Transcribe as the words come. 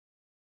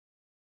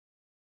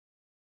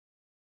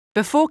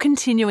Before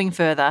continuing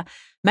further,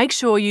 make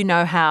sure you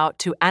know how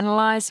to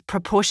analyse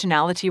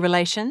proportionality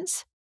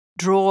relations,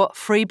 draw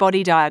free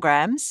body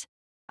diagrams,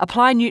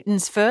 apply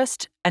Newton's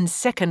first and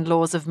second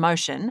laws of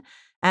motion,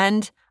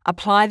 and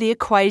apply the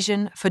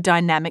equation for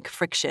dynamic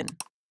friction.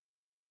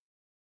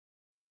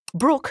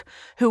 Brooke,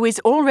 who is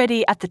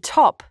already at the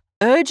top,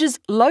 urges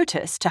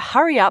Lotus to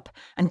hurry up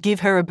and give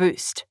her a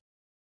boost.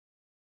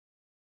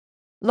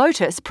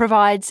 Lotus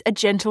provides a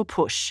gentle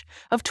push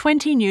of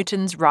 20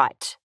 newtons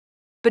right,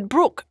 but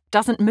Brooke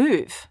doesn't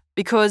move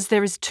because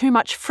there is too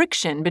much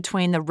friction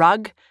between the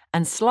rug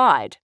and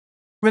slide.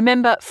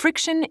 Remember,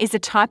 friction is a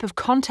type of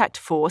contact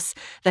force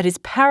that is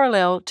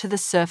parallel to the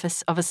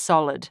surface of a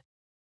solid.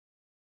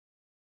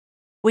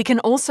 We can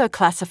also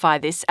classify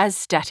this as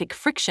static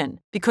friction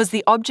because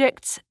the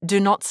objects do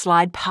not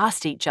slide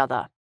past each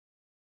other.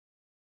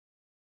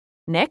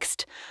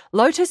 Next,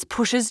 Lotus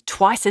pushes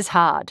twice as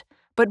hard,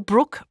 but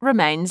Brooke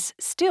remains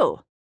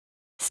still.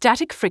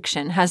 Static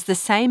friction has the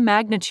same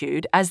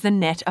magnitude as the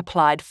net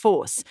applied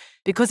force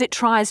because it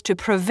tries to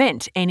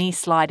prevent any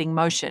sliding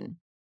motion.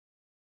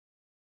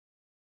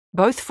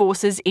 Both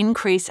forces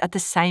increase at the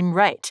same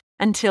rate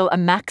until a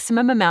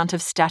maximum amount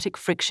of static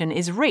friction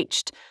is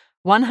reached,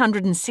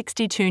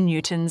 162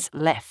 newtons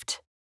left.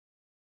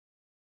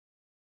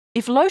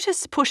 If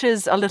Lotus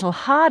pushes a little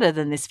harder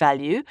than this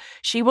value,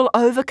 she will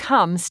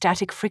overcome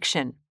static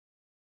friction.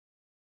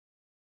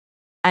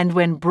 And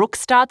when Brooke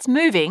starts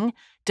moving,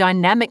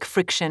 dynamic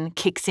friction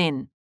kicks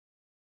in.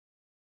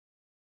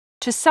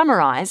 To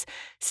summarise,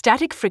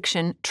 static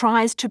friction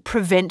tries to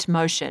prevent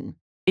motion.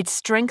 Its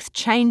strength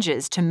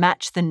changes to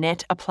match the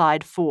net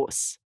applied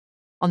force.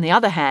 On the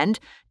other hand,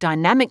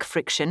 dynamic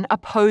friction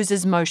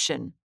opposes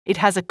motion. It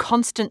has a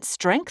constant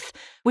strength,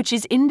 which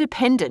is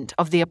independent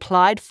of the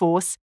applied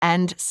force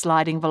and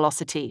sliding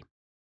velocity.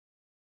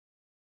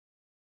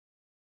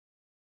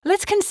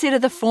 Let's consider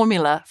the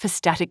formula for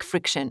static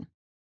friction.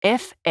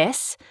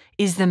 Fs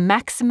is the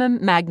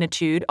maximum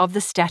magnitude of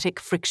the static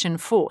friction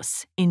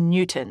force in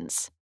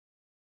newtons.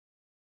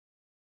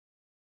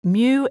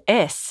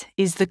 μs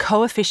is the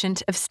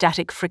coefficient of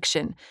static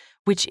friction,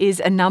 which is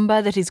a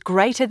number that is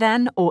greater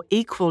than or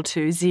equal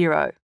to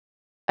 0.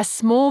 A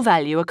small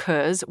value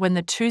occurs when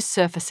the two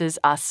surfaces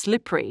are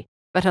slippery,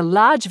 but a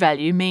large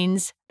value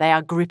means they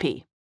are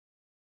grippy.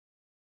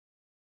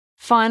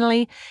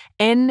 Finally,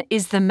 N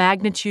is the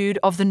magnitude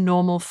of the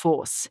normal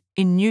force,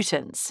 in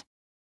newtons.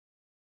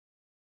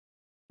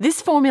 This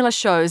formula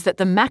shows that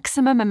the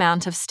maximum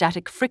amount of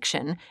static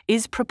friction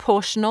is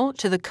proportional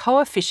to the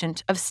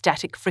coefficient of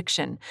static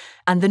friction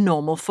and the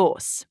normal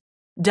force.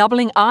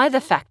 Doubling either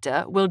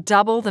factor will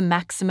double the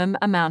maximum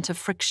amount of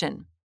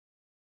friction.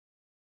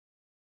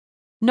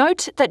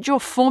 Note that your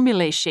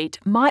formulae sheet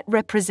might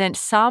represent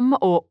some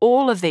or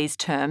all of these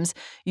terms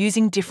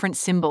using different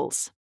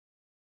symbols.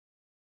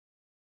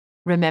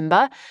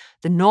 Remember,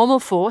 the normal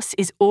force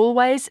is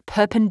always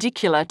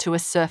perpendicular to a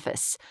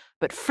surface,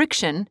 but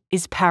friction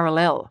is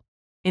parallel.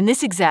 In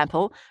this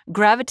example,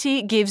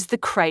 gravity gives the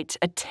crate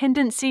a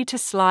tendency to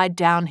slide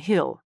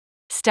downhill.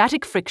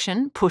 Static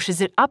friction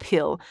pushes it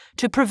uphill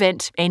to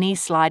prevent any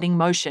sliding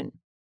motion.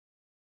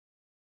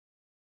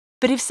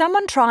 But if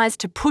someone tries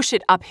to push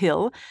it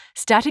uphill,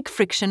 static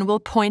friction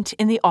will point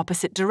in the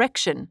opposite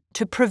direction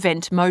to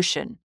prevent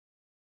motion.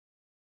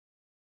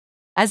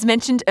 As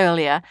mentioned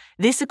earlier,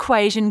 this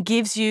equation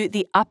gives you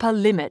the upper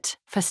limit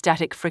for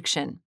static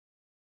friction.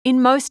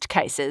 In most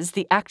cases,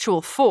 the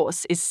actual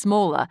force is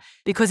smaller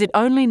because it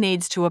only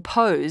needs to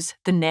oppose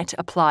the net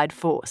applied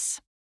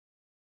force.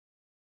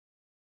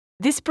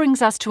 This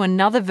brings us to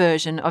another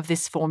version of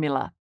this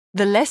formula.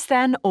 The less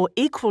than or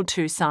equal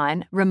to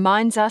sign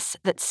reminds us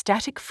that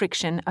static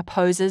friction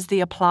opposes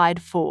the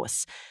applied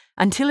force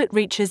until it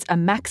reaches a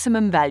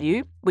maximum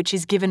value, which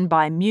is given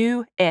by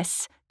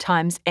μs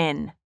times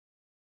n.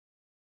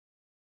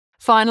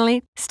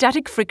 Finally,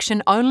 static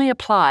friction only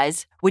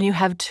applies when you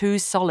have two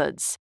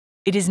solids.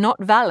 It is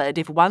not valid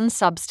if one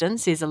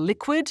substance is a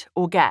liquid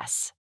or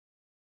gas.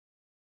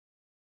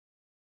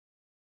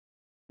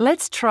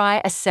 Let's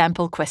try a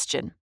sample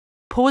question.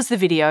 Pause the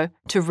video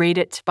to read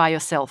it by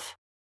yourself.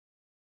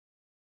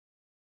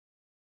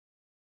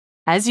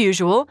 As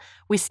usual,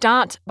 we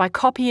start by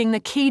copying the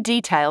key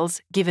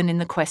details given in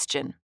the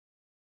question.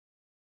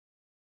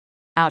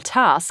 Our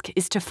task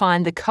is to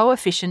find the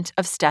coefficient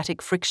of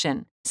static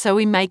friction, so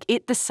we make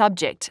it the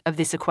subject of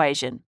this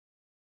equation.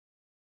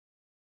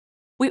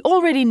 We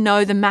already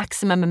know the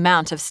maximum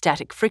amount of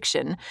static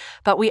friction,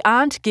 but we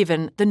aren't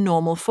given the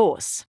normal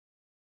force.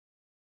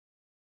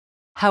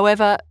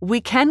 However,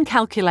 we can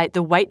calculate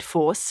the weight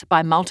force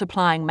by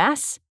multiplying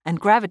mass and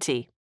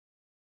gravity.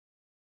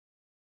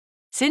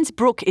 Since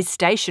Brooke is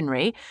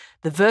stationary,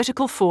 the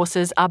vertical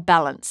forces are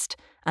balanced,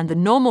 and the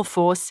normal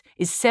force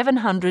is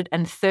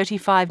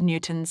 735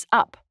 newtons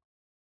up.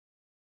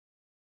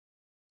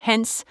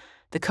 Hence,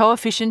 the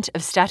coefficient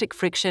of static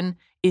friction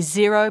is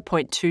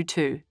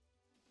 0.22.